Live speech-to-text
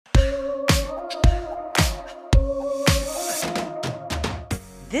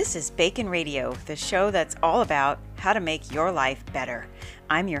This is Bacon Radio, the show that's all about how to make your life better.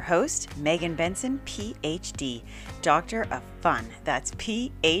 I'm your host, Megan Benson, PhD, Doctor of Fun. That's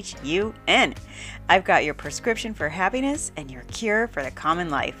P-H-U-N. I've got your prescription for happiness and your cure for the common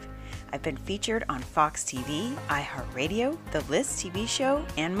life. I've been featured on Fox TV, iHeartRadio, The List TV show,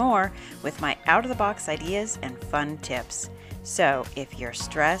 and more with my out-of-the-box ideas and fun tips. So if you're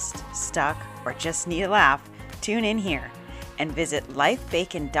stressed, stuck, or just need a laugh, tune in here. And visit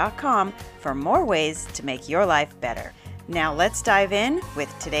lifebacon.com for more ways to make your life better. Now let's dive in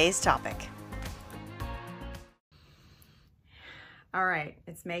with today's topic. All right,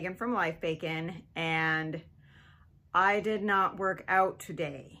 it's Megan from Life Bacon, and I did not work out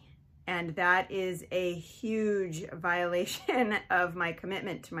today. And that is a huge violation of my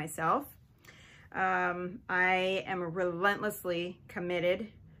commitment to myself. I am relentlessly committed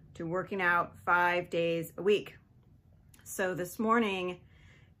to working out 5 days a week. So this morning,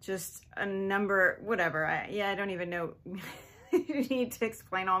 just a number, whatever, I don't even know. You need to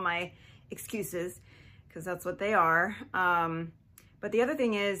explain all my excuses because that's what they are. But the other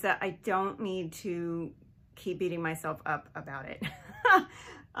thing is that I don't need to keep beating myself up about it.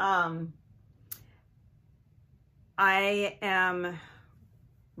 I am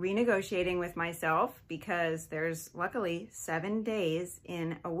renegotiating with myself because there's luckily 7 days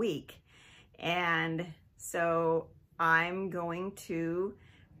in a week. And so I'm going to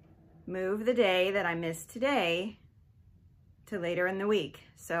move the day that I missed today to later in the week.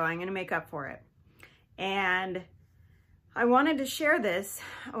 So I'm going to make up for it. And I wanted to share this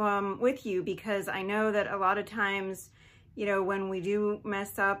with you because I know that a lot of times, you know, when we do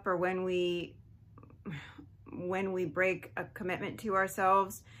mess up or when we break a commitment to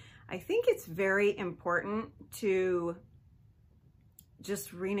ourselves, I think it's very important to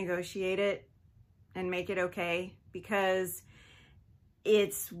just renegotiate it and make it okay, because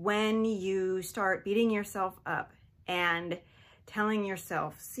it's when you start beating yourself up and telling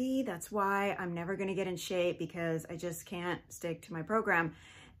yourself, see, that's why I'm never going to get in shape because I just can't stick to my program.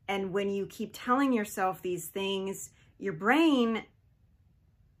 And when you keep telling yourself these things, your brain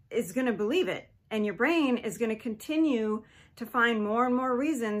is going to believe it. And your brain is going to continue to find more and more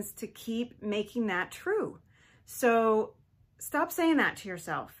reasons to keep making that true. So stop saying that to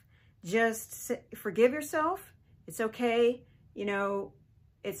yourself. Just forgive yourself. It's okay. You know,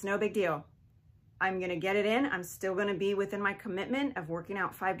 it's no big deal. I'm going to get it in. I'm still going to be within my commitment of working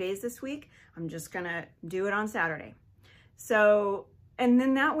out 5 days this week. I'm just going to do it on Saturday. So, and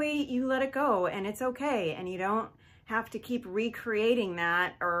then that way you let it go and it's okay. And you don't have to keep recreating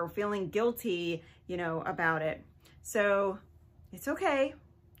that or feeling guilty, you know, about it. So it's okay.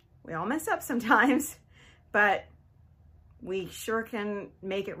 We all mess up sometimes, but we sure can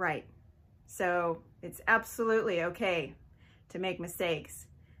make it right. So it's absolutely okay to make mistakes.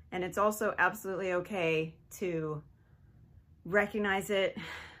 And it's also absolutely okay to recognize it,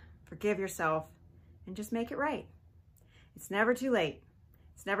 forgive yourself, and just make it right. It's never too late.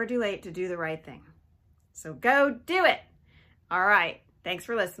 It's never too late to do the right thing. So go do it. All right. Thanks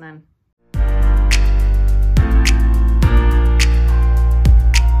for listening.